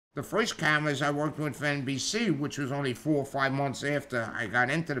The first cameras I worked with for NBC, which was only 4 or 5 months after I got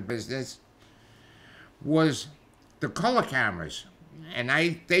into the business, was the color cameras. And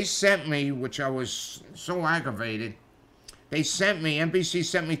they sent me, which I was so aggravated, NBC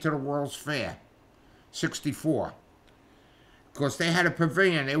sent me to the World's Fair, 64. Because they had a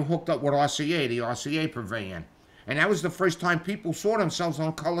pavilion, they were hooked up with RCA, the RCA pavilion. And that was the first time people saw themselves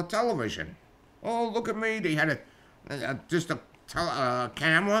on color television. Oh, look at me, they had just a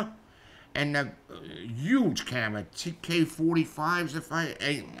camera, and a huge camera, TK45s,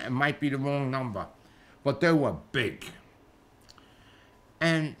 it might be the wrong number, but they were big.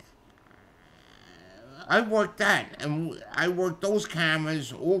 And I worked that, and I worked those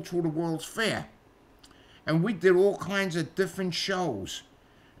cameras all through the World's Fair. And we did all kinds of different shows.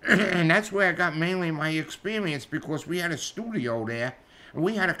 And that's where I got mainly my experience, because we had a studio there, and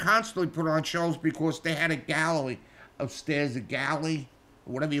we had to constantly put on shows because they had a gallery upstairs, a galley,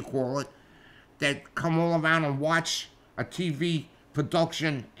 whatever you call it, that come all around and watch a TV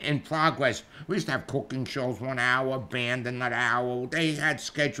production in progress. We used to have cooking shows 1 hour, band another hour. They had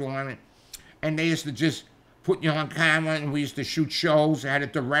schedule on it, and they used to just put you on camera, and we used to shoot shows. They had a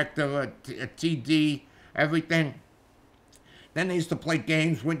director, a TD, everything. Then they used to play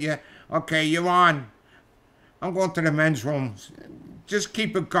games with you. Okay, you're on. I'm going to the men's room. Just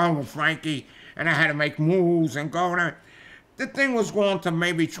keep it going, Frankie. And I had to make moves and go there. The thing was going to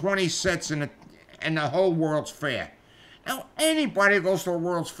maybe 20 sets in the whole World's Fair. Now, anybody who goes to a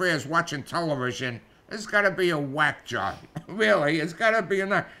World's Fair is watching television. It's got to be a whack job. Really, it's got to be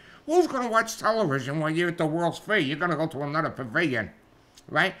a... Who's going to watch television when you're at the World's Fair? You're going to go to another pavilion,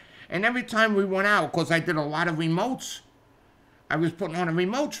 right? And every time we went out, because I did a lot of remotes, I was putting on a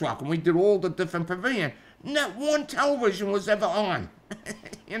remote truck, and we did all the different pavilions. Not one television was ever on.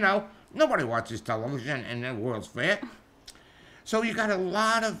 You know, nobody watches television in the World's Fair. So you got a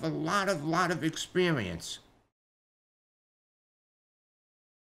lot of experience.